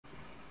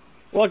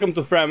Welcome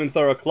to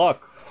Framinthor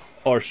o'clock,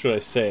 or should I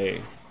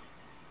say,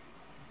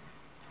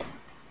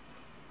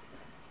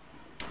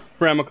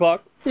 Fram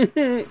o'clock.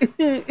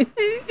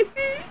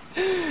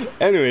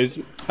 Anyways,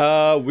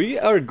 we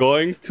are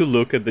going to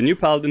look at the new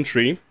Paladin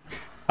tree,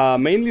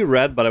 mainly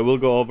red, but I will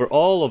go over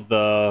all of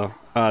the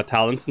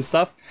talents and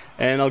stuff,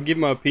 and I'll give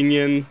my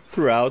opinion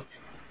throughout,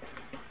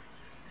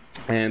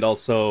 and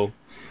also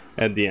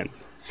at the end.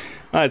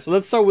 Alright, so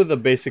let's start with the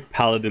basic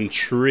Paladin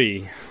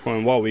tree,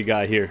 and what we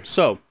got here.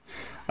 So,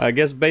 I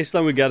guess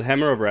baseline we got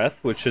Hammer of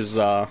Wrath, which is,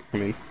 I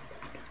mean,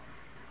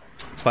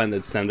 it's fine,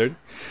 that's standard.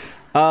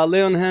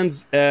 Lay on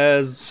Hands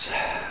as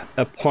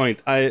a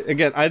point.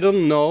 Again, I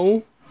don't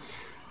know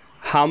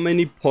how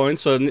many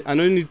points, so I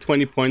know you need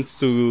 20 points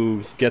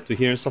to get to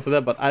here and stuff like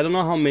that, but I don't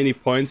know how many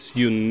points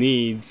you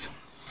need.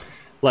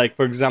 Like,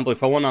 for example,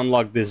 if I want to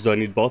unlock this, do I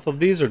need both of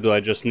these, or do I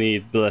just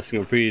need Blessing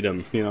of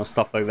Freedom, you know,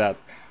 stuff like that.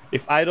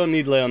 If I don't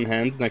need Lay on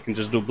Hands and I can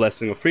just do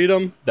Blessing of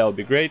Freedom, that would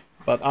be great,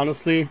 but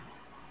honestly,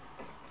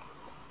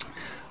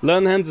 Lay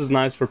on Hands is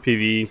nice for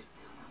PvP,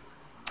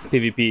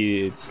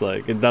 it's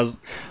like, it does,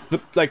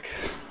 like,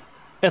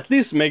 at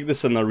least make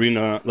this an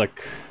arena,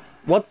 like,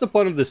 what's the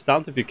point of this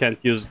talent if you can't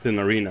use it in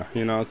arena,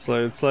 you know, it's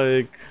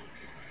like,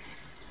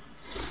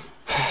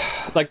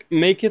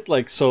 make it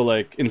like, so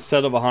like,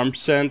 instead of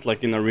 100%,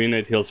 like in arena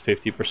it heals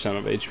 50%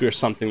 of HP or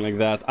something like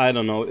that, I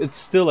don't know, it's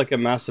still like a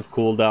massive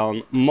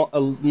cooldown.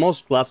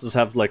 Most classes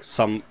have like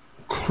some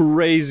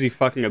crazy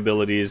fucking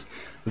abilities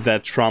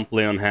that trump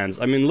Lay on Hands.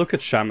 I mean, look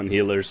at Shaman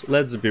Healers,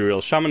 let's be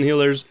real. Shaman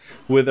Healers,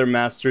 with their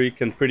mastery,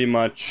 can pretty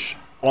much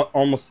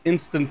almost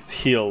instant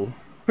heal.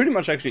 Pretty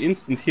much actually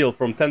instant heal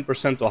from 10%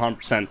 to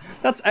 100%.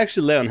 That's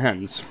actually Lay on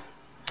Hands.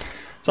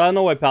 So I don't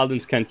know why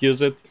Paladins can't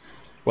use it.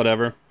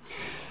 Whatever.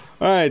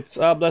 Alright,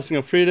 Blessing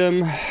of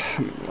Freedom.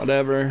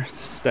 Whatever.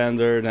 It's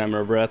standard. Hammer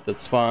of Wrath,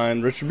 that's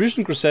fine.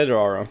 Retribution Crusader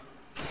Aura.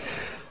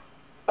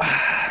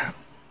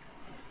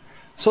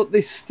 So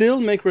they still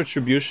make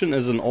Retribution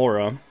as an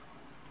aura.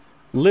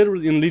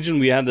 Literally in Legion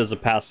we had as a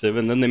passive,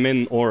 and then they made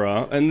an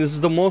aura, and this is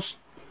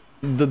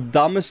the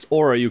dumbest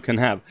aura you can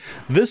have.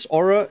 This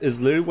aura is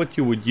literally what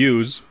you would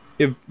use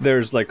if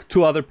there's like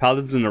two other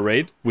paladins in a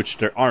raid, which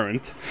there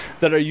aren't,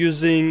 that are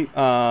using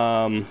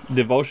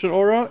Devotion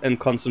aura and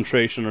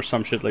Concentration or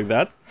some shit like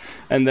that.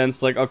 And then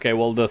it's like, okay,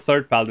 well, the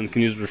third paladin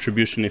can use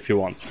Retribution if he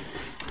wants.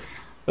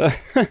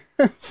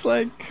 It's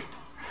like,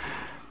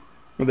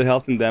 with the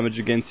health and damage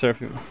against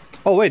surfing.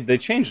 Oh wait, they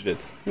changed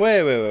it.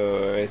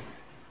 Wait.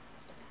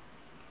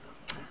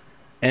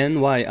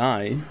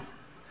 NYI.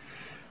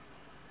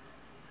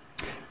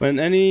 When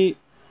any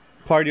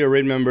party or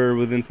raid member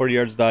within 40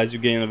 yards dies, you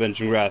gain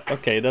Avenging Wrath.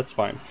 Okay, that's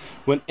fine.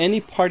 When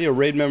any party or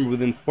raid member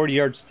within 40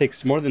 yards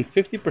takes more than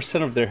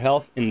 50% of their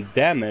health in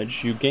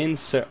damage, you gain...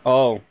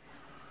 Oh.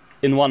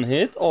 In one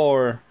hit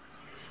or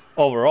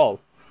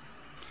overall?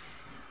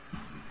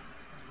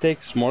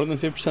 Takes more than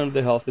 50% of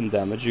their health in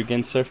damage, you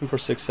gain Surfing for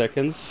 6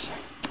 seconds.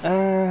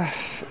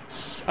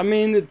 I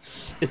mean,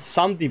 it's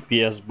some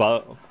DPS,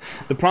 but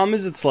the problem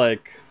is it's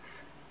like...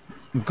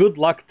 good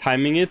luck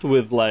timing it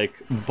with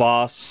like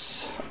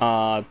boss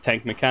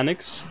tank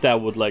mechanics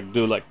that would like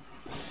do like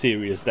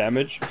serious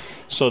damage,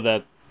 so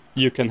that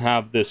you can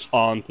have this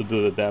on to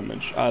do the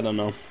damage. I don't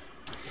know.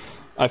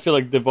 I feel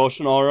like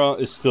Devotion Aura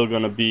is still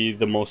gonna be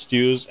the most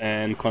used,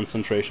 and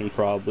Concentration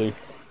probably.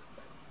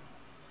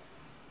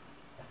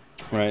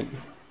 Right.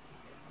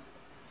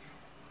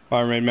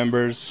 Fire raid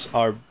members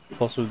are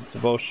also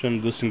Devotion,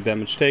 reducing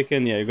damage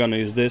taken. Yeah, you're gonna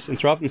use this.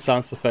 Interrupt and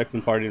silence effect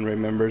on party and raid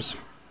members.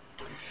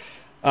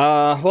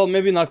 Well,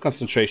 maybe not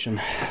Concentration.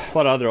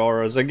 What other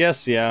auras? I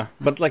guess, yeah.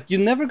 But, like, you're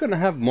never gonna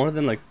have more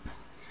than, like,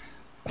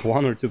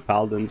 1 or 2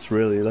 Paladins,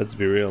 really. Let's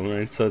be real,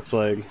 right? So it's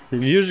like,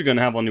 you're usually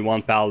gonna have only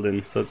 1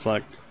 Paladin. So it's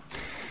like,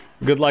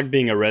 good luck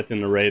being a ret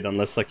in a raid,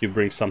 unless, like, you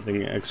bring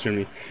something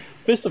extremely...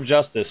 Fist of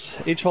Justice.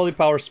 Each holy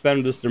power spent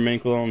reduces the remaining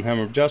cooldown on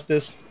Hammer of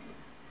Justice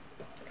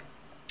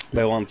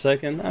by 1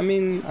 second. I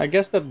mean, I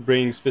guess that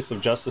brings Fist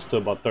of Justice to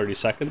about 30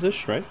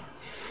 seconds-ish, right?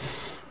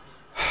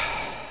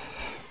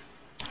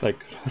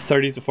 Like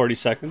 30 to 40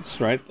 seconds,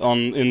 right?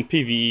 In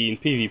PvE, in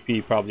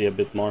PvP probably a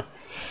bit more.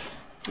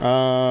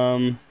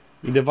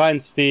 Divine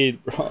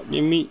Steed, bro,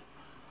 give me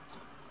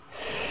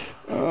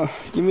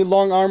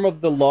Long Arm of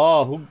the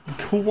Law.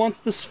 Who wants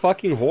this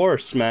fucking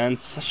horse, man?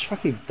 Such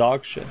fucking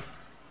dog shit.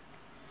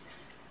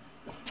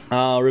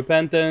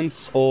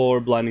 Repentance or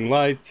Blinding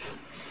Light.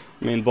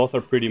 I mean, both are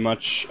pretty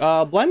much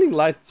Blinding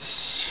Light.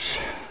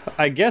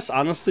 I guess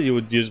honestly you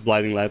would use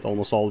Blinding Light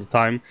almost all the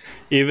time,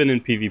 even in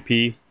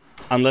PvP.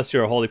 Unless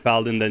you're a Holy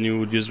Paladin, then you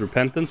would use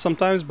Repentance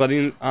sometimes, but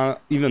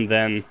even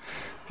then,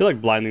 I feel like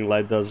Blinding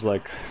Light does,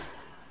 like,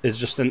 is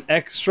just an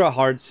extra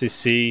hard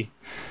CC,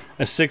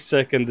 a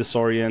 6-second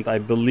Disorient. I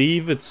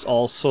believe it's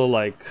also,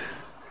 like,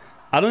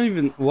 I don't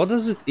even, what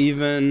does it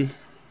even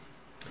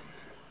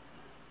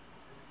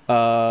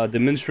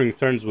diminishing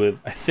turns with?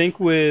 I think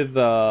with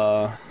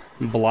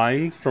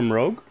Blind from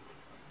Rogue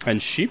and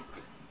Sheep.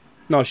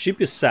 No, Sheep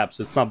is Sap,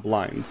 so it's not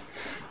Blind.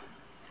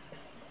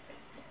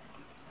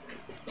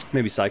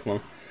 Maybe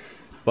Cyclone.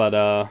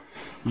 But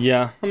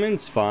yeah, I mean,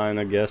 it's fine,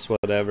 I guess,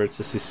 whatever. It's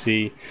a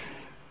CC.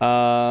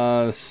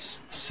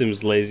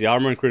 Seems lazy.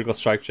 Armor and critical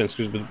strike chance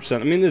increased by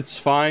 2%. I mean, it's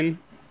fine.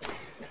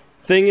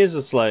 Thing is,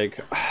 it's like,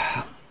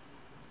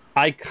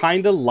 I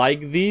kind of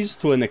like these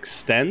to an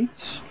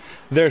extent.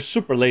 They're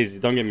super lazy,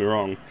 don't get me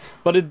wrong.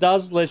 But it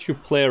does let you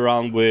play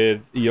around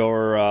with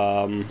your,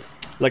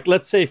 like,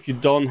 let's say if you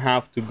don't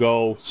have to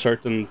go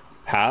certain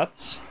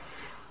paths.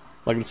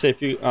 Like, let's say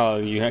if you,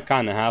 you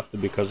kind of have to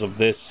because of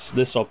this.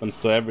 This opens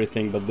to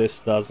everything, but this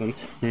doesn't.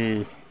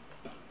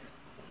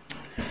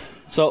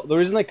 So, the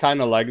reason I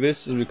kind of like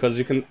this is because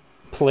you can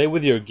play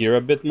with your gear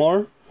a bit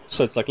more.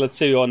 So, it's like, let's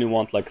say you only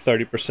want like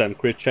 30%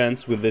 crit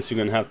chance. With this, you're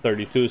going to have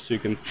 32, so you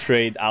can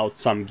trade out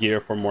some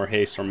gear for more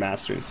haste or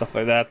mastery and stuff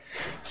like that.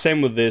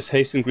 Same with this.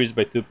 Haste increased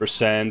by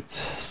 2%.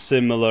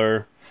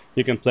 Similar.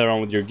 You can play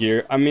around with your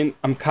gear. I mean,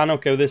 I'm kind of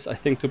okay with this. I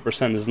think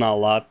 2% is not a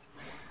lot.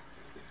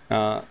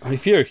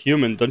 If you're a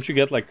human, don't you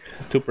get like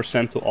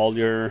 2% to all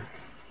your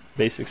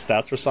basic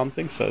stats or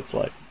something? So it's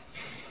like,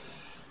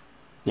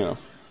 you know.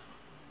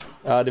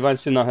 Divine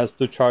Steed now has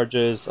 2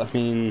 charges. I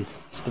mean,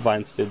 it's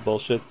Divine Steed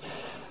bullshit.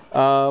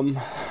 The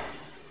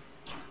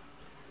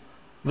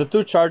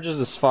 2 charges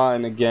is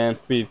fine again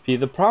for PvP.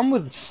 The problem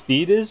with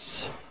Steed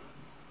is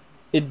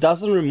it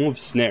doesn't remove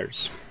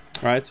snares,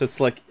 right? So it's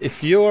like,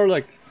 if you're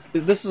like,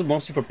 this is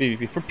mostly for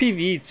PvP. For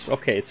PvE, it's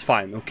okay, it's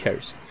fine, who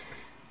cares?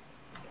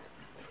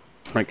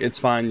 Like, it's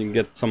fine, you can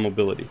get some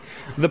mobility.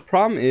 The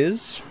problem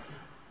is,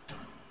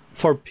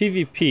 for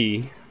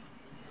PvP,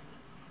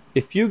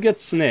 if you get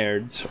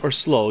snared or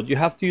slowed, you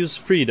have to use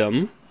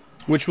freedom,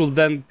 which will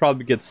then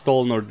probably get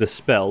stolen or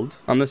dispelled,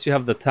 unless you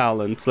have the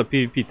talent, the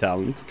PvP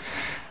talent.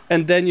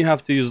 And then you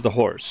have to use the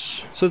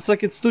horse. So it's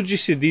like, it's 2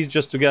 GCDs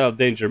just to get out of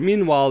danger.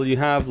 Meanwhile, you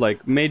have,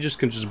 like, mages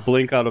can just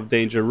blink out of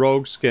danger,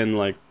 rogues can,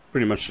 like,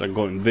 pretty much, like,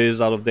 go invis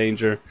out of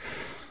danger.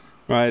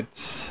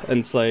 Right? And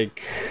it's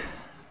like,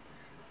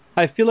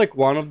 I feel like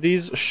one of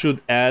these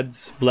should add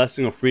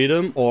Blessing of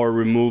Freedom or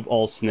remove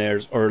all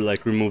snares or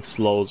like remove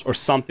slows or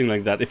something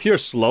like that. If you're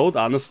slowed,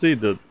 honestly,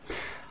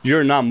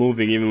 you're not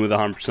moving even with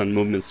 100%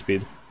 movement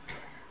speed.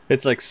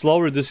 It's like slow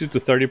reduces you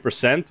to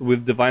 30%.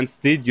 With Divine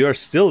Steed, you're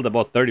still at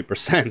about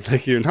 30%.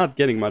 Like, you're not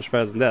getting much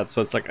faster than that.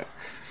 So it's like,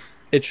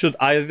 it should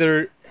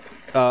either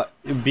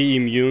be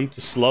immune to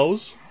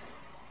slows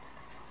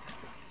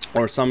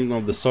or something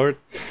of the sort,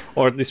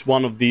 or at least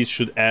one of these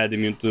should add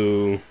immune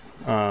to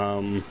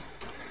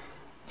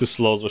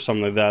slows or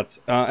something like that.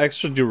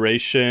 Extra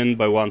duration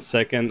by 1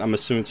 second, I'm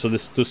assuming, so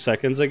this is 2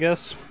 seconds, I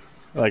guess,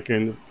 like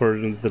for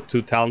the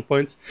 2 talent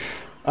points.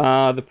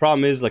 The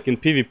problem is, like, in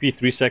PvP,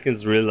 3 seconds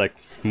is really like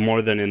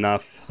more than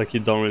enough. Like,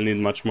 you don't really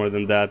need much more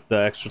than that. The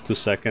extra 2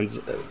 seconds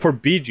for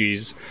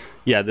BGs,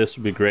 yeah, this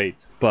would be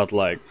great, but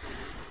like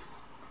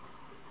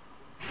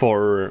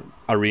for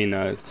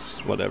arena,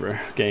 it's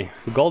whatever. Okay,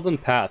 Golden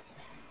Path.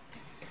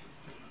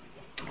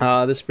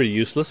 This is pretty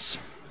useless.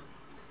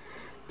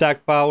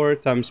 Attack power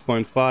times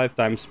 0.5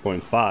 times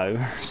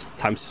 0.5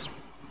 times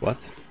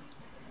what?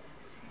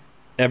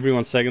 Every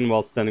 1 second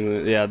while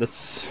standing. Yeah,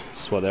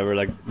 that's whatever.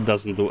 Like,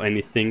 doesn't do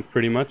anything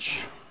pretty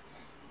much.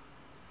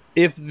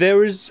 If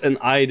there is an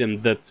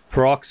item that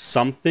procs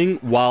something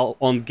while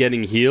on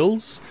getting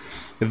heals,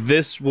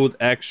 this would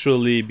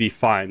actually be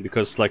fine,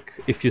 because like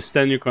if you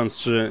stand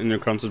in your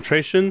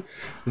concentration,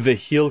 the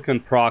heal can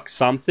proc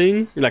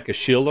something like a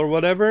shield or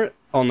whatever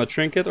on a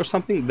trinket or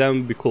something. That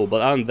would be cool,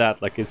 but other than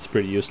that, like, it's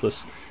pretty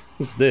useless.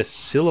 What's this?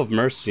 Seal of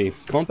Mercy.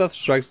 Compath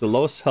strikes the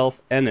lowest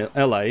health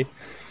ally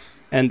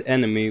and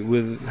enemy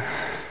with,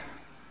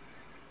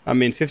 I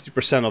mean,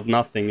 50% of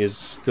nothing is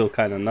still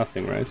kind of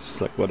nothing, right?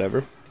 It's like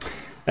whatever.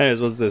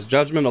 Anyways, what's this?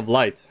 Judgment of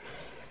Light.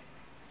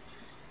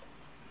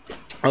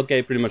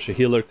 Okay, pretty much a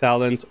healer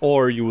talent,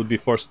 or you would be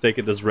forced to take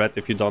it as red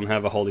if you don't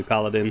have a Holy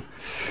Paladin.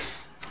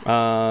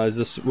 Is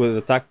this with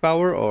attack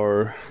power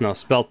or no,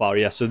 spell power?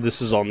 Yeah, so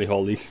this is only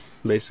holy,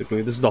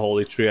 basically. This is the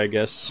holy tree, I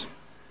guess.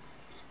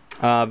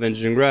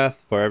 Avenging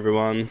Wrath for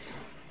everyone.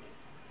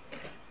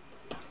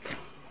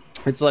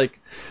 It's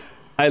like,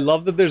 I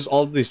love that there's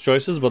all these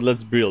choices, but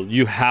let's be real,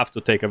 you have to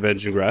take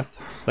Avenging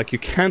Wrath. Like, you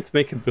can't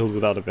make a build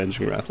without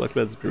Avenging Wrath. Like,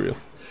 let's be real.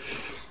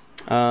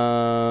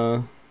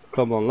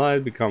 Come on,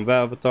 light, become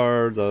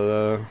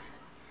Avatar.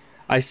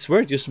 I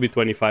swear it used to be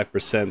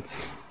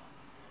 25%.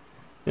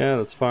 Yeah,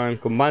 that's fine.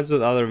 Combines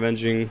with other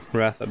Avenging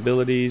Wrath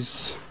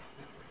abilities.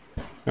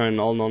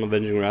 And all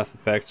non-Avenging Wrath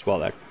effects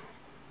while active.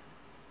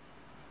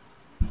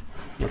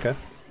 Okay.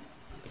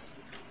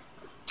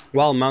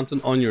 While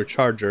mounted on your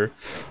charger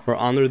or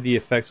under the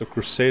effects of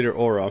Crusader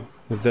Aura,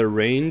 the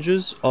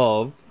ranges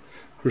of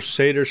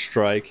Crusader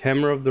Strike,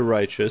 Hammer of the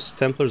Righteous,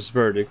 Templar's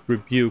Verdict,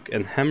 Rebuke,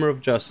 and Hammer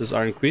of Justice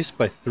are increased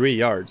by 3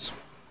 yards.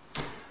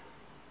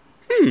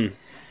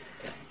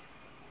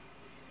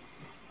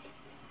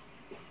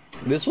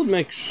 This would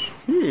make...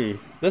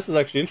 This is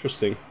actually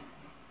interesting.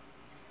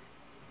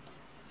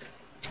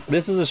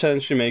 This is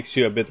essentially makes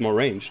you a bit more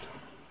ranged.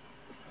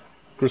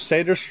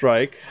 Crusader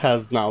Strike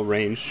has now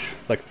range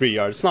like 3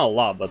 yards. It's not a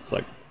lot, but it's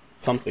like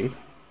something.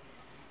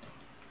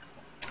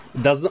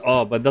 It doesn't.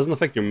 Oh, but it doesn't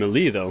affect your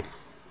melee though.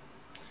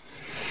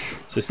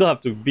 So you still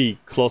have to be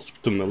close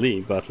to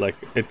melee, but like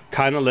it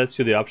kind of lets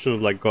you the option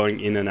of like going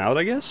in and out,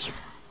 I guess.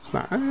 It's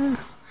not... I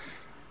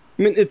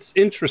mean, it's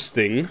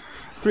interesting.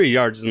 3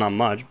 yards is not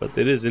much, but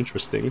it is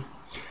interesting.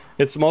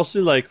 It's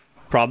mostly like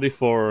probably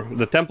for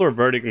the Templar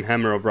Verdict and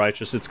Hammer of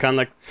Righteous. It's kind of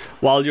like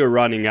while you're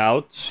running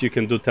out, you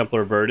can do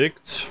Templar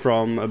Verdict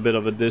from a bit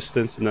of a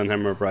distance, and then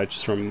Hammer of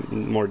Righteous from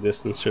more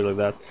distance, shit like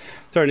that.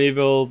 Turn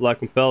evil, light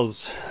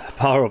compels,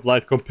 power of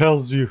light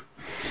compels you.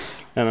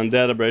 And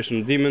undead,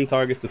 aberration, demon,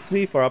 target to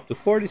flee for up to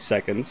 40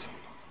 seconds.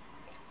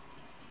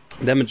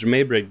 Damage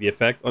may break the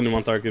effect, only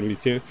one target can be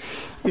two.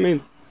 I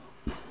mean,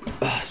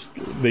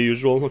 the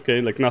usual,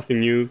 okay, like nothing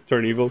new,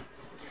 turn evil.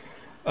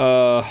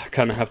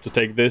 Kind of have to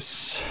take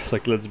this.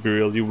 Like, let's be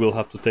real, you will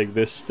have to take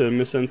this to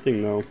miss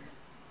anything? No.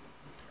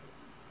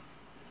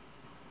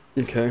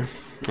 Okay.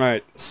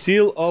 Alright,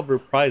 Seal of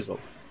Reprisal.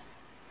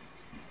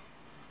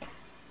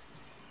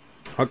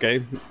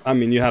 Okay, I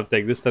mean, you have to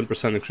take this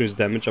 10% increased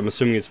damage. I'm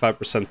assuming it's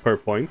 5% per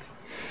point.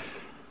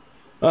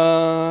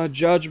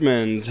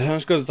 Judgment.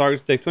 Just because the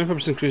target take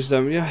 25% increased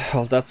damage. Yeah,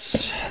 well,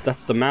 that's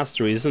the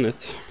mastery, isn't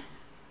it?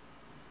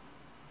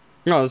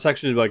 No, that's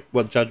actually like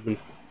what Judgment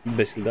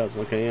basically does.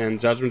 Okay,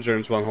 and Judgment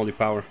earns 1 holy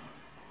power.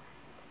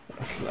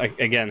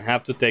 Again,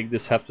 have to take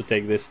this, have to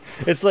take this.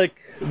 It's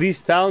like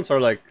these talents are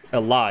like a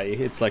lie.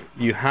 It's like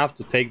you have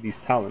to take these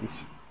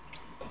talents.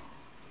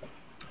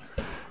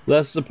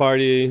 Less the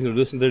party,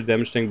 reducing their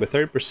damage tank by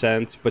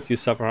 30%, but you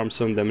suffer harm,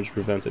 some damage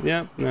prevented.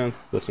 Yeah, no,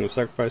 Blessing of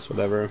Sacrifice,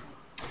 whatever.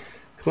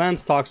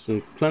 Cleanse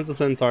Toxin, cleanse the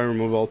flint,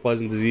 remove all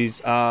poison disease.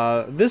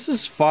 This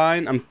is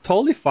fine. I'm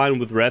totally fine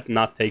with Red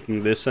not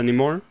taking this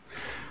anymore.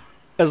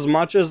 As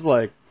much as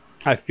like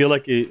I feel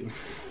like it,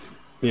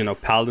 you know,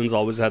 Paladins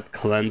always had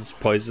cleanse,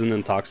 poison,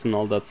 and toxin,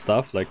 all that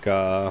stuff, like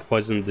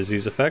poison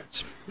disease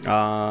effects.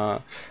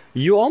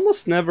 You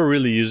almost never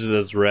really use it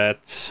as Red.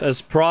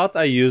 As Prot,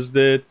 I used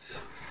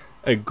it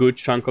a good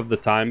chunk of the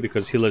time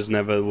because healers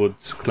never would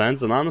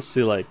cleanse, and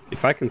honestly, like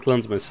if I can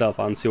cleanse myself,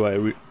 I don't see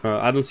why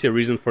I don't see a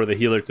reason for the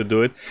healer to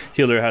do it.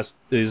 Healer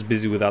is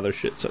busy with other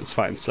shit, so it's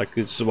fine. It's like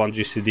it's just 1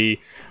 GCD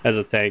as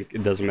a tank.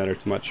 It doesn't matter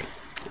too much.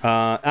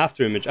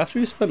 After image. After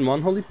you spend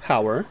 1 holy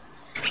power,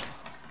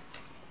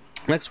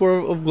 next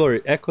word of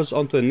glory echoes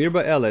onto a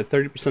nearby ally,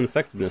 30%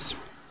 effectiveness.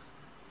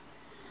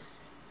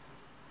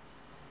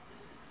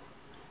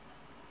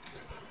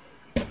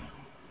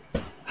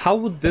 How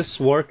would this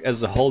work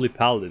as a holy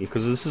paladin?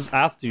 Because this is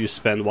after you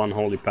spend 1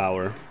 holy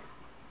power.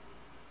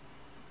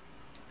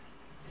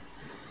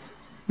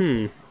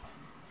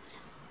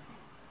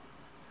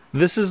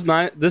 This is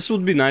nice. This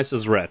would be nice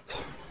as red.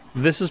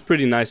 This is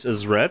pretty nice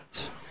as red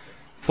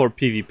for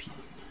PvP.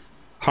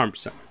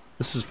 100%.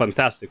 This is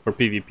fantastic for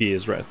PvP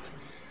as red.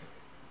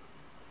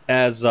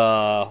 As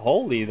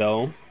holy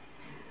though,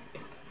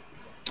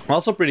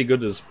 also pretty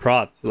good as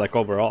prot, like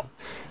overall.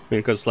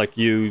 Because like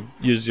you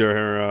use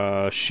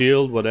your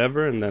shield,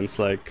 whatever, and then it's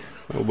like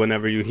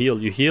whenever you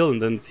heal,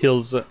 and then it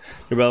heals your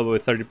battle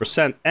with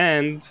 30%.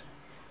 And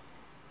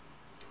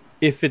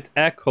if it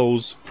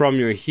echoes from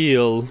your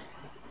heal,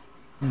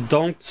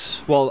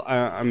 don't. Well,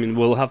 I mean,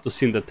 we'll have to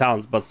see in the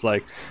talents, but it's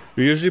like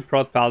usually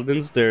prot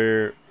paladins,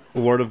 their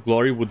word of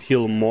glory would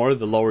heal more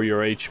the lower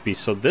your HP.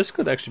 So this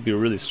could actually be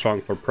really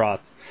strong for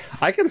prot.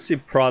 I can see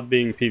prot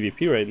being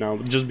PvP right now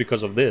just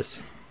because of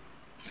this.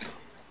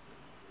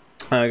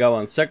 I got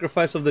one.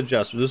 Sacrifice of the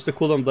Just. Reduce the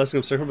cooldown Blessing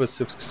of Sacrifice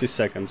by 60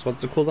 seconds.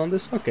 What's the cooldown on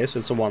this? Okay, so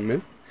it's a 1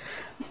 minute.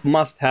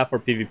 Must have for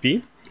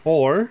PvP.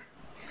 Or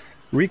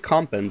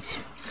Recompense.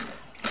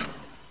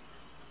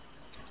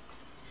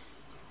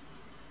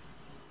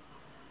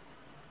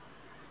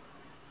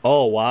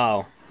 Oh,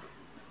 wow.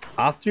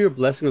 After your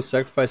Blessing of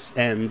Sacrifice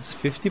ends,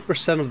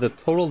 50% of the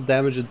total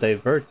damage it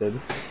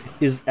diverted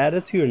is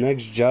added to your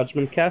next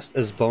Judgment cast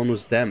as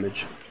bonus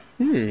damage.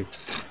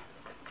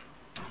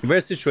 Very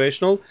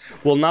situational.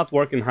 Will not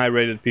work in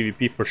high-rated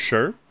PvP for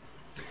sure.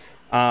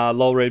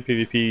 Low-rated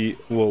PvP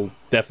will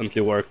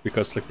definitely work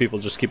because like people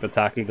just keep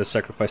attacking the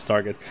sacrifice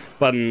target.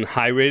 But in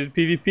high-rated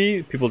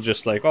PvP, people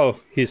just like, oh,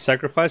 he's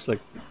sacrificed, like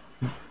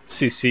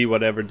CC,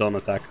 whatever, don't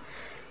attack.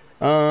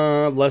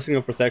 Blessing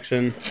of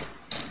Protection.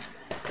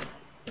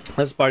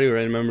 Last party or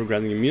any member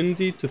granting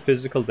immunity to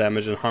physical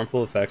damage and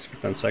harmful effects for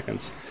 10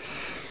 seconds.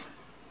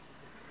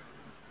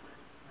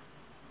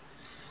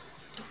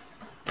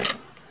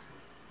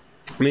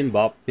 I mean,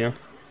 Bob, yeah.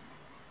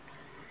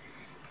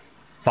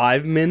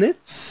 5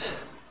 minutes?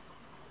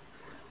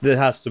 There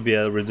has to be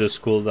a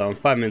reduced cooldown.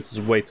 5 minutes is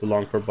way too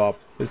long for Bob.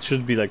 It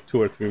should be like 2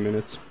 or 3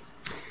 minutes.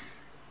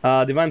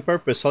 Divine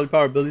Purpose. Holy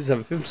Power abilities have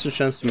a 50%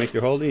 chance to make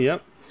you holy,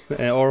 yep.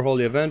 Or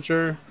Holy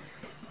Avenger.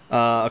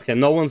 Okay,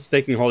 no one's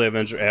taking Holy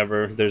Avenger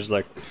ever. There's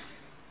like...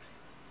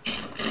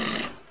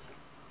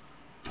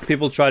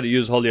 people try to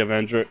use Holy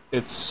Avenger.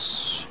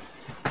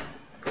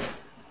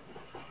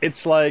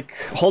 It's like,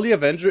 Holy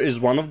Avenger is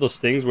one of those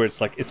things where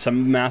it's like, it's a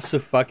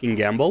massive fucking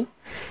gamble,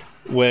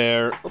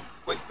 where, oh,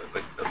 wait,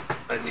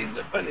 I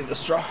need a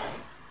straw.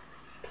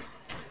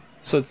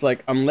 So it's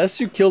like, unless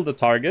you kill the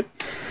target,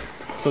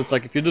 so it's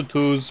like, if you do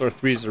 2s or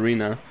 3s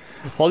arena,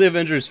 Holy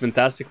Avenger is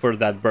fantastic for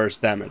that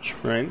burst damage,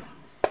 right?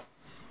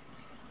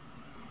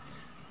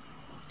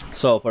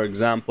 So, for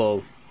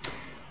example,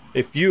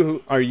 if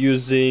you are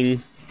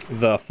using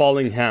the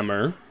Falling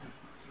Hammer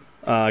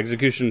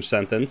execution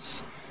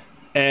sentence,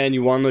 and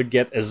you want to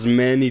get as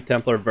many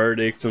Templar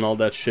verdicts and all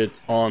that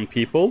shit on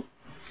people,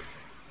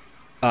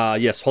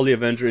 yes, Holy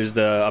Avenger is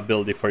the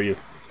ability for you,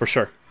 for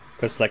sure.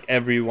 Because like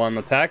every one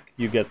attack,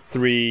 you get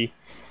 3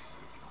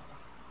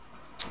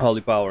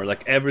 Holy Power.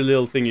 Like every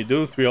little thing you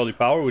do, 3 Holy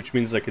Power, which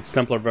means like it's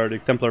Templar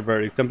verdict, Templar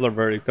verdict, Templar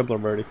verdict, Templar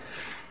verdict.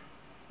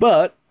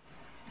 But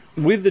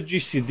with the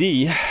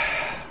GCD,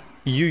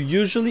 you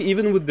usually,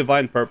 even with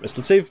Divine Purpose,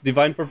 let's say if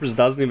Divine Purpose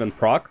doesn't even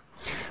proc,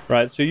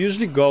 right? So you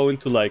usually go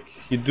into like,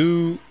 you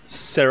do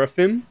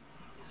Seraphim,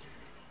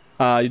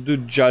 you do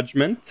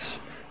Judgment,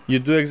 you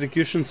do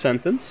Execution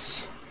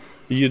Sentence,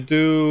 you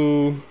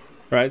do,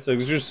 right? So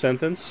Execution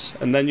Sentence,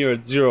 and then you're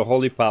at 0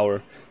 Holy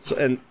Power. So,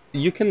 and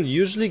you can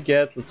usually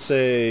get, let's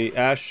say,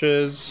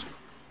 Ashes,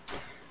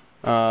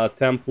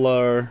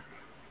 Templar,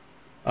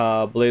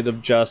 Blade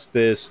of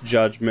Justice,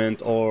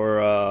 Judgment,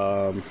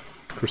 or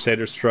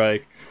Crusader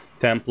Strike,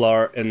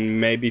 Templar,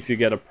 and maybe if you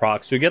get a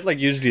proc. So you get like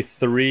usually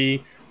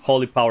 3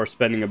 Holy Power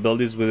spending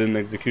abilities within the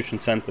Execution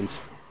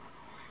Sentence.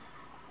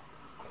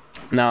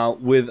 Now,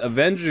 with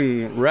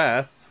Avenging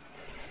Wrath,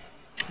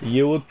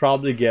 you would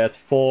probably get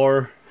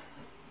 4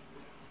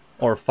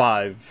 or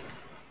 5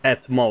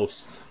 at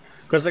most.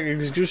 Because like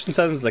Execution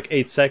Sentence is like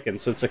 8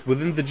 seconds, so it's like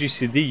within the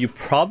GCD you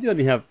probably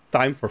only have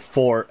time for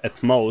 4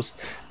 at most,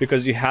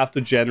 because you have to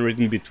generate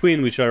in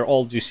between, which are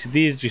all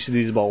GCDs. GCD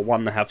is about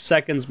 1.5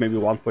 seconds, maybe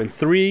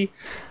 1.3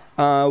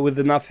 with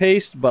enough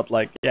haste, but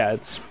like, yeah,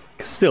 it's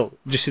still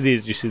GCD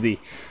is GCD.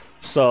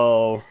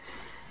 So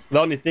the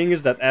only thing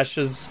is that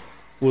Ashes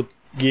would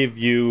give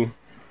you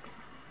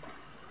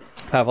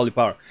have Holy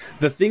Power.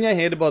 The thing I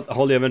hate about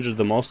Holy Avenger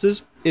the most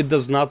is it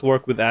does not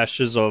work with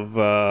Ashes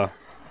of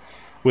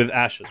with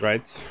Ashes,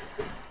 right?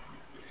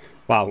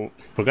 Wow,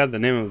 forgot the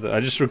name of it.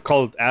 I just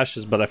recalled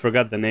Ashes, but I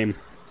forgot the name.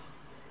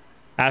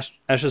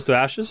 Ashes to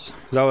Ashes? Is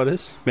that what it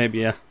is? Maybe,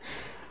 yeah.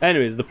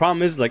 Anyways, the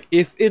problem is, like,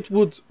 if it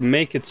would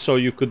make it so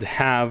you could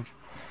have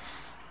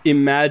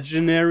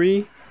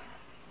imaginary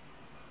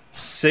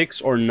 6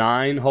 or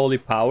 9 Holy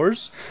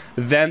Powers,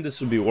 then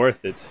this would be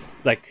worth it.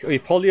 Like,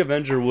 if Holy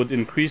Avenger would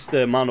increase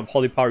the amount of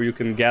Holy Power you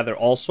can gather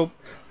also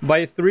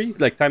by 3,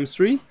 like times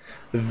 3,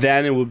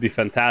 then it would be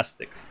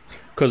fantastic.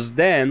 Because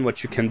then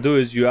what you can do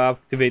is you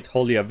activate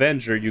Holy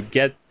Avenger, you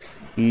get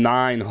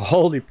 9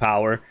 Holy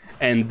Power,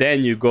 and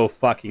then you go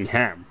fucking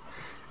ham.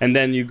 And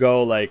then you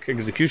go like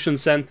Execution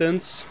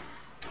Sentence,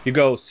 you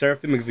go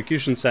Seraphim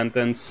Execution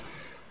Sentence,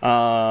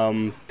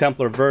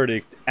 Templar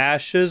Verdict,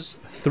 Ashes,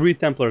 3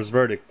 Templar's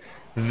Verdict.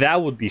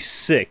 That would be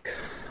sick.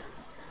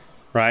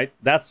 Right?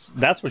 That's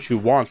what you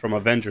want from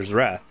Avenger's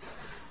Wrath.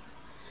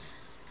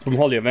 From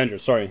Holy Avenger,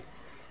 sorry.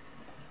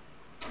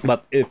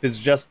 But if it's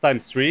just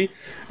times 3,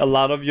 a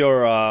lot of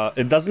your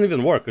it doesn't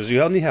even work, because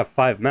you only have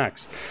 5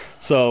 max.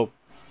 So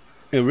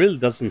it really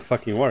doesn't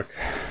fucking work.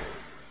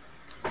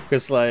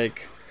 Because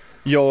like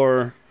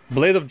your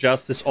Blade of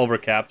Justice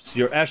overcaps,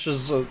 your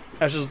Ashes to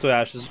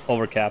Ashes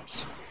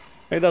overcaps.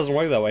 It doesn't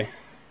work that way.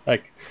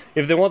 Like,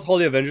 if they want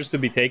Holy Avengers to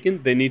be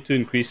taken, they need to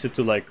increase it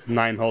to like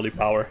 9 Holy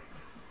Power.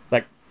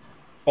 Like,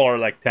 or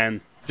like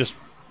 10. Just,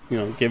 you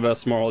know, give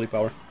us more Holy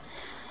Power.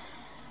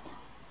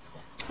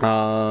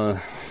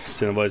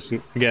 Voice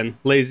again,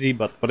 lazy,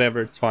 but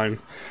whatever, it's fine.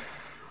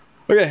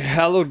 Okay,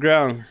 Hallowed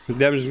Ground.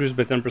 Damage increased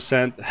by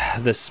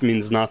 10%. This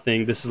means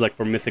nothing. This is like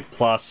for Mythic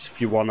Plus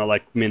if you wanna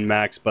like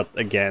min-max, but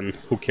again,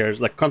 who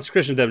cares? Like,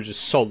 Consecration damage is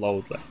so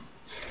low.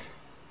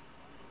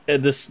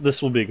 Like,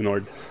 this will be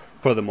ignored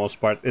for the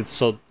most part. It's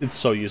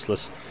so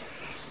useless.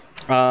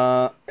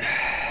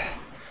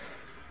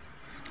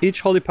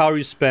 Each Holy Power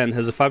you spend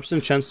has a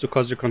 5% chance to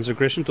cause your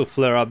Consecration to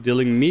flare up,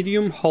 dealing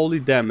medium holy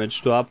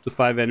damage to up to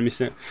 5 enemies.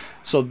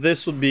 So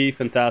this would be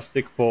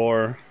fantastic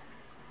for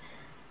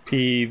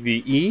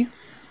PvE.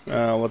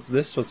 What's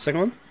this? What's the second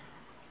one?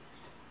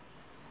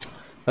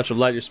 Touch of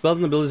Light. Your spells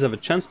and abilities have a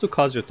chance to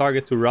cause your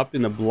target to erupt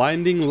in a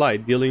blinding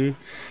light, dealing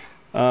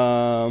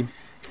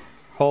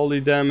holy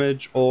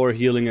damage or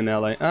healing an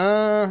ally.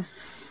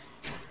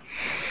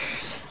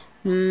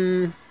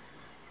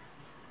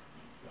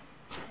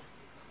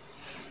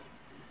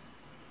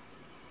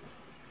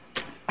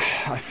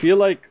 I feel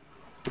like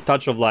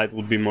Touch of Light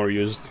would be more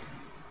used.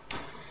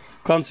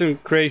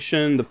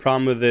 Consecration, the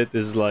problem with it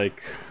is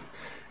like,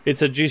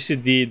 it's a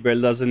GCD, it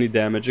barely does any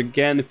damage.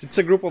 Again, if it's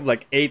a group of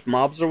like 8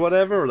 mobs or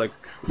whatever, or like,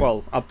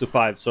 well, up to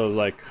 5, so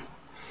like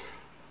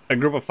a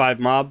group of 5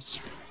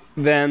 mobs,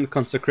 then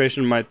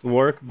Consecration might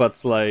work, but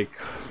it's like,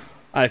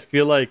 I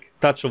feel like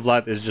Touch of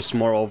Light is just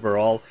more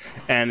overall,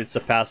 and it's a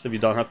passive, you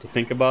don't have to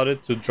think about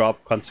it to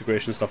drop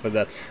Consecration, stuff like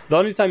that. The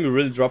only time you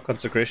really drop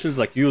Consecration is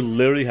like you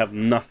literally have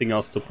nothing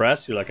else to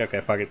press, you're like, okay,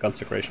 fuck it,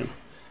 Consecration.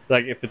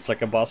 Like if it's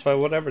like a boss fight or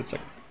whatever, it's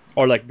like,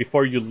 or like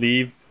before you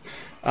leave,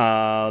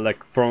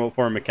 like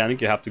for a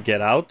mechanic you have to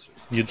get out,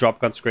 you drop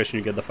Consecration,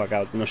 you get the fuck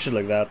out, you know, shit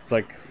like that. It's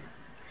like,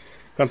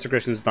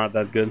 Consecration is not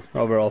that good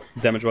overall,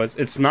 damage-wise.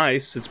 It's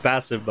nice, it's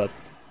passive, but...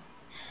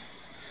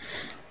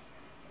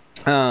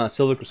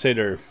 Silver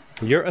Crusader.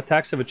 Your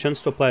attacks have a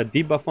chance to apply a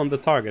debuff on the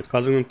target,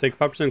 causing them to take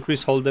 5%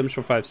 increased holy damage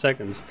for 5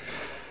 seconds.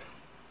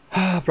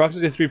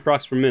 Approximately 3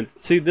 procs per minute.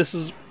 See, this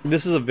is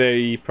a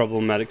very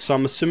problematic. So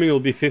I'm assuming it will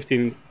be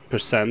 15%,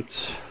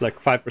 like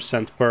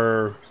 5%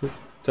 per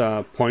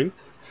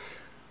point.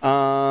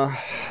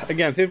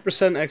 Again,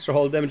 50% extra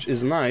holy damage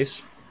is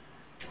nice.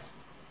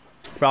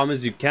 Problem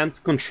is you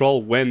can't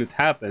control when it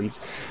happens.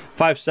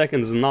 5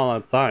 seconds is not a lot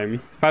of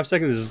time. 5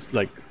 seconds is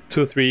like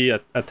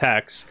 2-3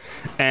 attacks,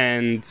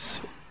 and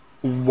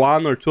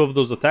 1 or 2 of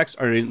those attacks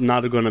are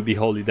not going to be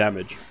holy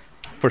damage,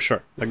 for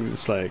sure. Like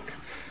it's like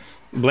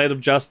Blade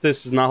of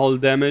Justice is not holy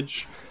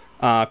damage.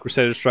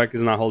 Crusader Strike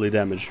is not holy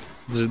damage.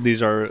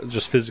 These are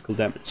just physical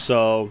damage.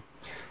 So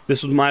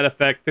this might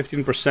affect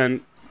 15%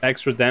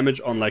 extra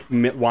damage on like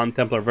 1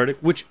 Templar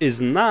Verdict, which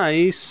is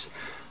nice,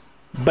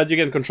 but you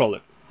can control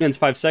it. And it's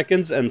 5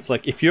 seconds, and it's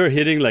like if you're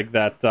hitting like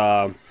that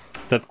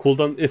that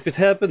cooldown, if it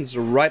happens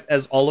right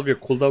as all of your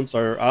cooldowns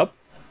are up,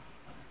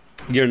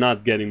 you're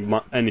not getting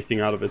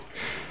anything out of it,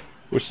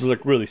 which is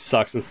like really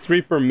sucks. It's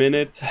 3 per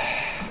minute.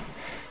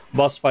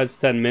 Boss fights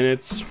 10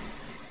 minutes,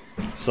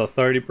 so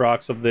 30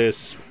 procs of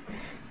this.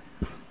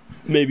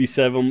 Maybe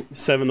seven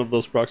of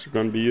those procs are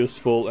going to be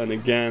useful. And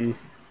again,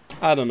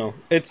 I don't know.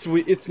 It's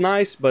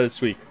nice, but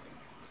it's weak.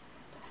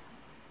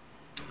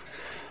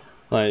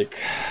 Like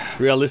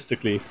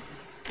realistically,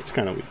 it's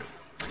kind of weak.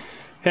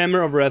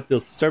 Hammer of Wrath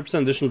deals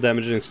 30% additional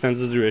damage and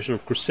extends the duration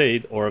of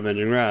Crusade or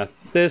Avenging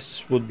Wrath.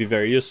 This would be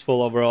very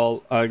useful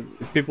overall.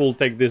 People will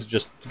take this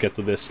just to get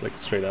to this, like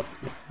straight up.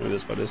 It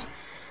is what it is.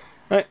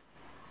 Alright.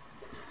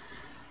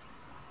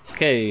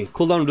 Okay,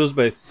 cooldown reduced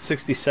by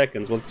 60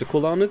 seconds. What's the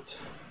cooldown on it?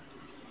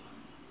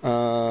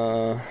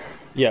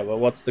 Yeah, well,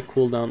 what's the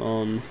cooldown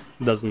on?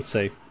 Doesn't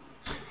say.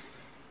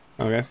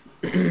 Okay.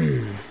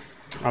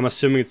 I'm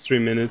assuming it's 3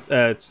 minutes.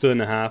 It's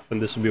 2.5,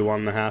 and this will be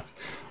 1.5,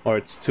 or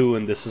it's 2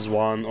 and this is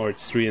 1, or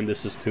it's 3 and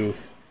this is 2,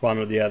 one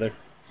or the other.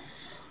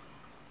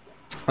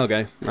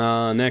 Okay.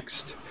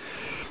 Next,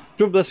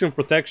 True Blessing of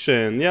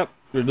Protection. Yep,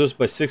 reduced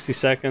by 60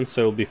 seconds,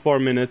 so it'll be 4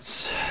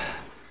 minutes.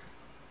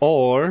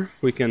 Or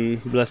we can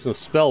Blessing of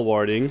Spell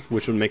Warding,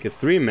 which would make it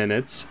 3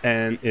 minutes,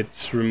 and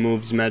it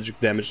removes magic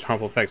damage and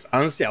harmful effects.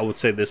 Honestly, I would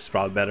say this is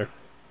probably better.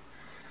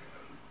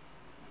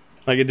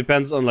 Like, it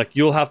depends on, like,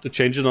 you'll have to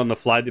change it on the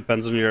fly,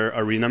 depends on your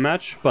arena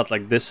match, but,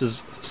 like, this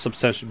is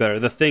substantially better.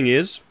 The thing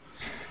is,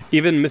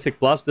 even Mythic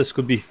Plus, this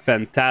could be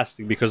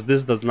fantastic, because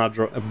this does not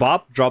drop...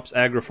 Bop drops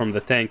aggro from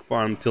the tank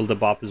for until the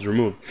Bop is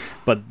removed.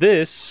 But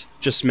this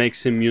just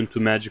makes him immune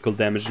to magical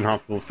damage and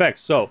harmful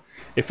effects. So,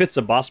 if it's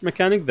a boss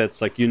mechanic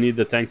that's, like, you need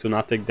the tank to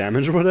not take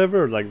damage or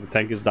whatever, or, like, the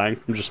tank is dying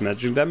from just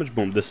magic damage,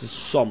 boom, this is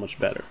so much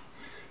better.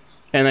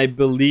 And I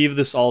believe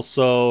this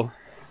also...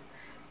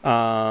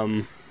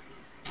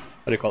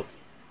 what do you call it?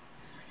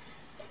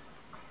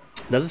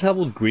 Does it help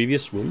with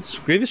Grievous Wounds?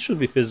 Grievous should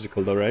be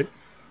physical though, right?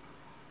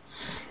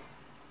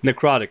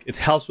 Necrotic. It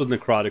helps with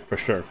Necrotic for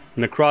sure.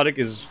 Necrotic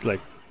is like...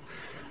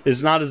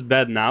 It's not as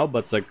bad now, but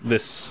it's like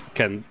this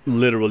can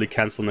literally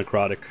cancel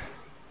Necrotic.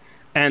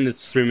 And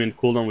it's 3-minute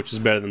cooldown, which is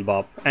better than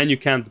Bop. And you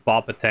can't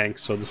Bop a tank,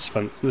 so this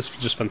is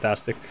just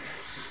fantastic.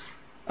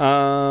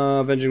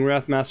 Avenging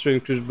Wrath Mastery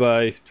increased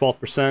by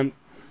 12%.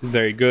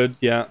 Very good,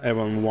 yeah,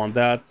 everyone will want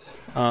that.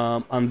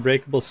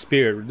 Unbreakable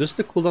Spear. Reduce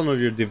the cooldown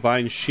of your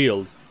Divine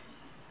Shield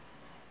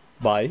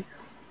by...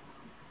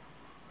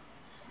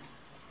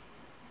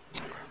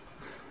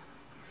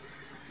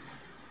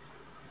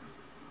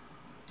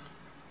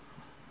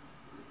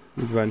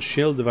 Divine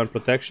Shield, Divine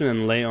Protection,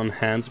 and Lay on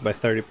Hands by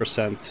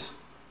 30%.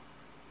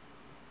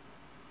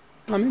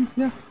 I mean,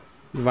 yeah.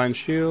 Divine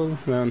Shield,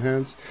 Lay on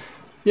Hands.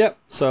 Yep,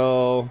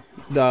 so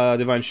the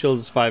Divine Shield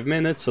is 5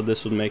 minutes, so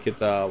this would make it,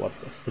 what,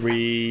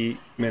 3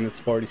 minutes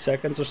 40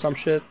 seconds or some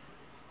shit.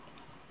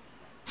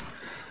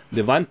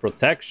 Divine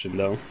Protection,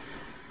 though.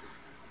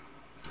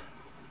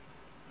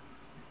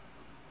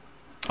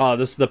 Oh,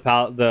 this is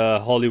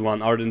the Holy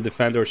One, Ardent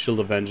Defender or Shield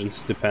of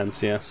Vengeance,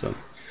 depends, yeah, so...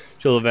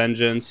 Shield of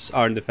Vengeance,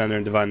 Ardent Defender,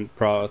 and Divine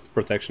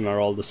Protection are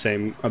all the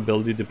same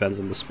ability, depends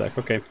on the spec.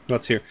 Okay,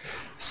 let's hear.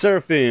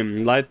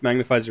 Seraphim, Light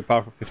magnifies your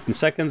power for 15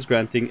 seconds,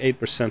 granting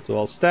 8% to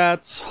all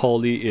stats.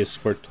 Holy is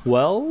for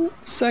 12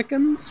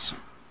 seconds.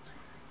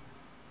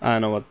 I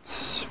don't know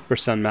what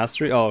percent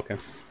mastery. Oh, okay.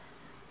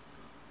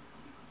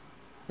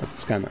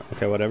 That's kind of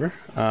okay. Whatever.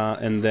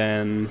 And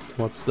then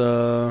what's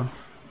the?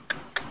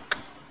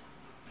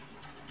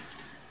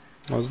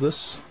 What's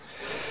this?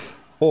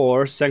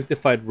 Or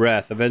Sanctified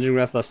Wrath. Avenging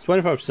Wrath lasts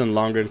 25%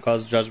 longer and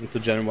causes Judgment to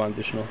generate 1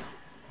 additional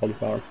holy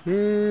power. I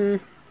feel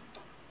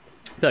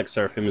like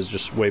Seraphim is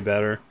just way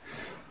better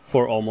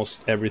for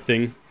almost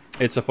everything.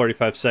 It's a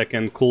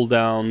 45-second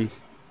cooldown.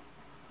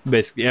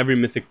 Basically, every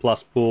Mythic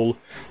Plus pool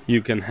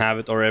you can have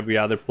it, or every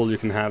other pool you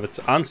can have it.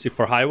 Honestly,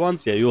 for high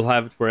ones, yeah, you'll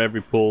have it for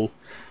every pool.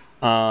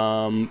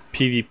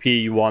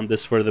 PvP, you want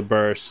this for the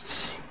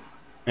burst.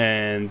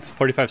 And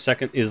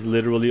 45-second is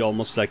literally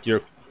almost like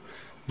your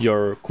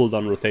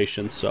cooldown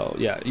rotation, so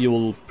yeah, you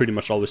will pretty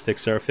much always take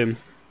Seraphim,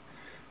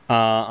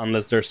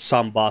 unless there's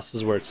some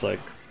bosses where it's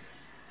like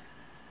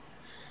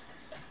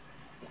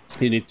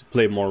you need to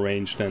play more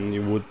range than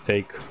you would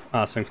take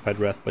Sanctified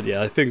Wrath. But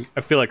yeah, I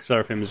feel like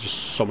Seraphim is just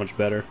so much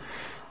better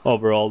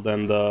overall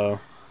than the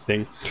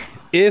thing.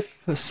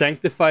 If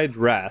Sanctified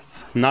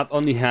Wrath not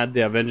only had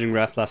the Avenging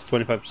Wrath last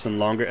 25%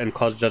 longer and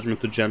caused Judgment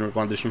to generate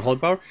 1 additional Holy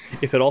Power,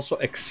 if it also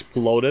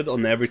exploded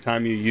on every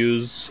time you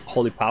use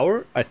Holy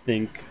Power, I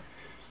think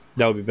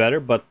that would be better,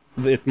 but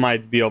it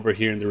might be over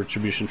here in the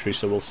Retribution tree,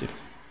 so we'll see.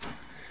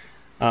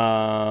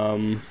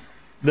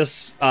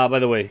 This, by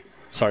the way,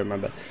 sorry, my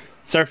bad.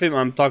 Seraphim,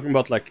 I'm talking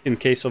about like in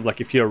case of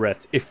like if you're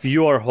red. If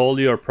you are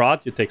holy or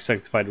prot, you take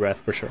Sanctified Wrath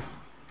for sure.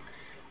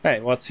 Hey,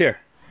 what's here?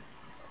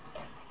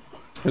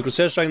 The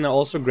Crusader Strike now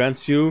also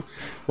grants you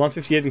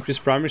 158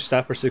 increased primary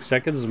staff for 6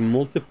 seconds.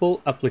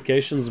 Multiple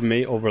applications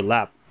may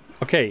overlap.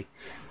 Okay,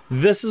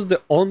 this is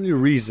the only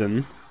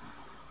reason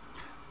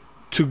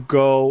to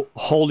go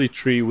Holy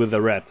Tree with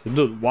the red.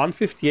 Dude,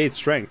 158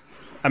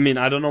 strength. I mean,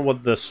 I don't know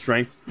what the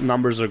strength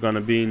numbers are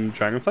gonna be in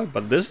Dragonflight,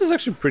 but this is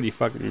actually pretty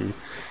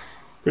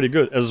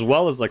good. As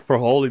well as like for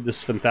Holy, this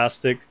is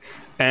fantastic.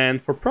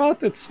 And for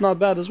Prot, it's not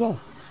bad as well.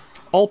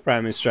 All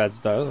primary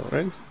strats though,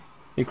 right?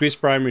 Increase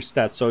primary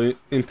stats, so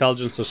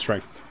intelligence or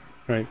strength,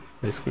 right?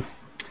 Basically.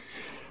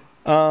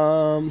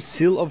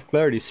 Seal of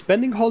Clarity.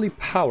 Spending Holy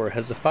Power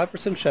has a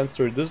 5% chance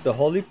to reduce the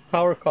Holy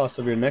Power cost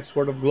of your next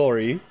Word of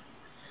Glory,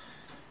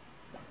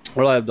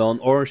 or Light of Dawn,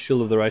 or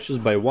Shield of the Righteous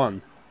by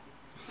 1.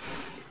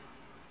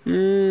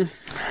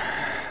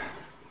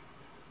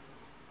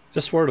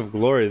 Just Word of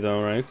Glory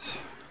though, right?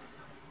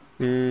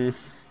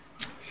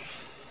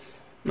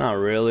 Not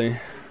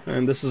really.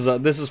 And this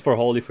is for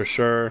Holy for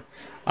sure.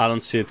 I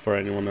don't see it for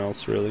anyone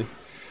else really.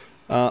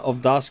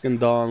 Of Dusk and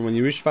Dawn. When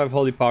you reach 5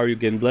 Holy Power, you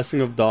gain Blessing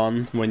of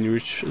Dawn. When you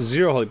reach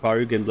 0 Holy Power,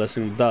 you gain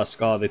Blessing of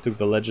Dusk. Oh, they took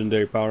the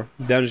legendary power.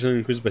 Damage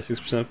increased by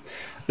 6%.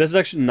 This is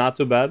actually not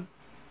too bad.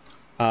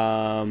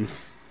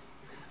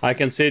 I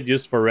can see it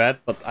used for red,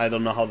 but I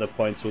don't know how the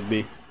points would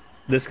be.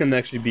 This can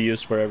actually be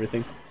used for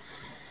everything.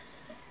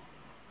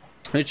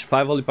 Reach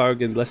 5 Holy Power,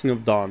 gain Blessing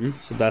of Dawn.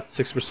 So that's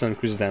 6%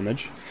 increased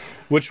damage.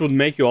 Which would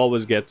make you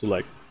always get to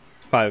like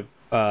 5.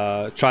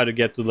 Try to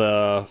get to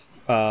the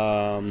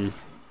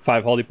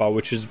 5 Holy Power,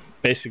 which is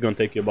basically going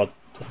to take you about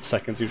 12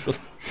 seconds usually.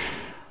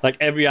 Like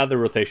every other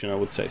rotation, I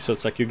would say. So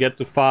it's like you get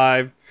to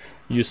 5,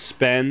 you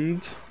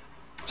spend...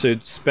 So you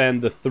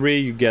spend the 3,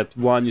 you get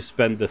 1, you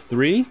spend the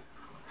 3.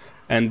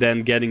 And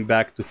then getting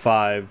back to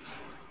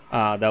 5,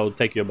 that will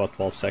take you about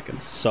 12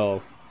 seconds.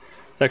 So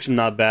it's actually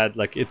not bad.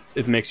 Like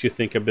it makes you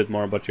think a bit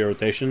more about your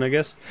rotation, I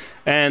guess.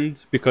 And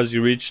because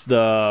you reach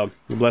the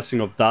Blessing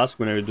of Dusk,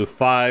 whenever you do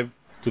 5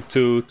 to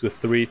 2 to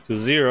 3 to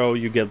 0,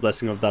 you get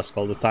Blessing of Dusk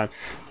all the time.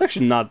 It's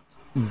actually not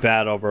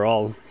bad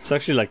overall. It's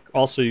actually like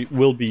also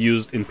will be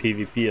used in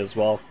PvP as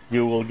well.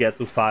 You will get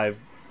to 5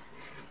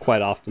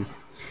 quite often.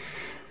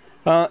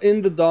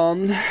 In the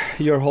Dawn,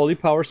 your Holy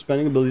Power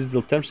spending abilities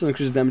deal 10%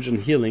 increased damage and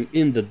healing.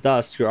 In the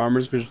Dusk, your armor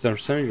increases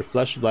 10%, your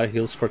flesh supply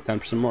heals for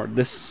 10% more.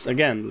 This,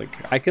 again, like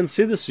I can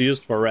see this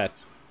used for red.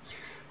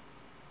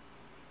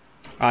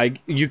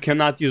 You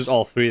cannot use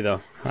all 3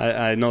 though.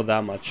 I know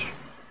that much.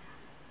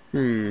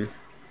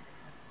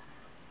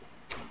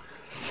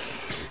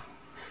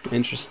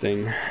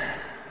 Interesting.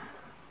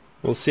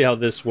 We'll see how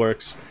this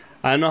works.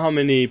 I don't know how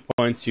many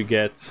points you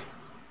get,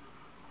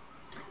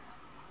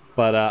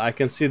 but I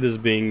can see this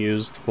being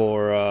used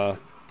for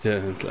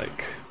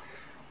like,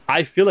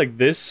 I feel like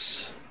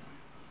this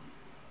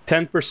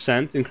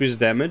 10% increased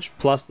damage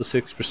plus the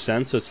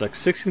 6%, so it's like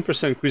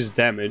 16% increased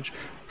damage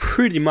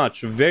pretty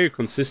much very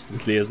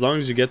consistently as long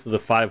as you get to the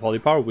 5 Holy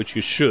Power, which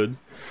you should,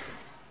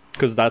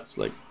 because that's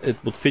like it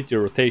would fit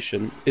your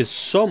rotation, is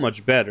so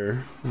much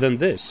better than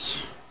this.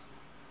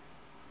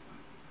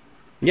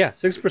 Yeah,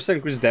 6%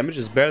 increased damage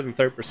is better than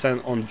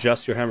 30% on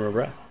just your Hammer of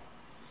Wrath.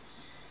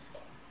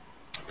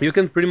 You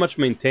can pretty much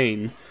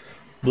maintain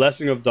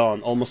Blessing of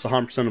Dawn almost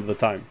 100% of the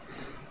time.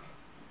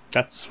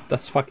 That's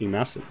fucking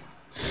massive.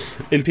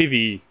 In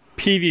PvE.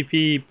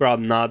 PvP,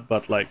 probably not,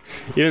 but like,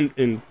 even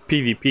in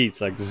PvP, it's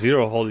like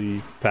 0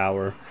 Holy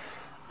Power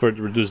for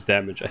reduced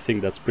damage. I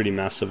think that's pretty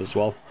massive as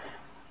well.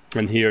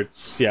 And here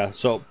it's, yeah,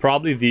 so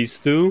probably these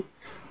two.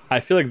 I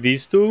feel like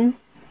these two,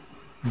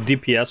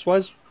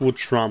 DPS-wise, would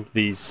trump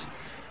these.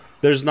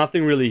 There's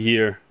nothing really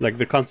here. Like,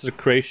 the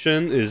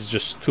Consecration is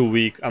just too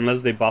weak,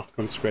 unless they buffed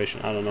Consecration.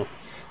 I don't know.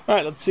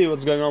 Alright, let's see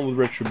what's going on with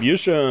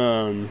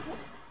Retribution.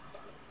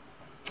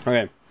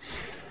 Okay.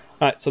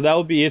 Alright, so that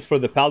will be it for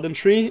the Paladin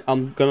tree.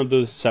 I'm gonna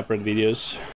do separate videos.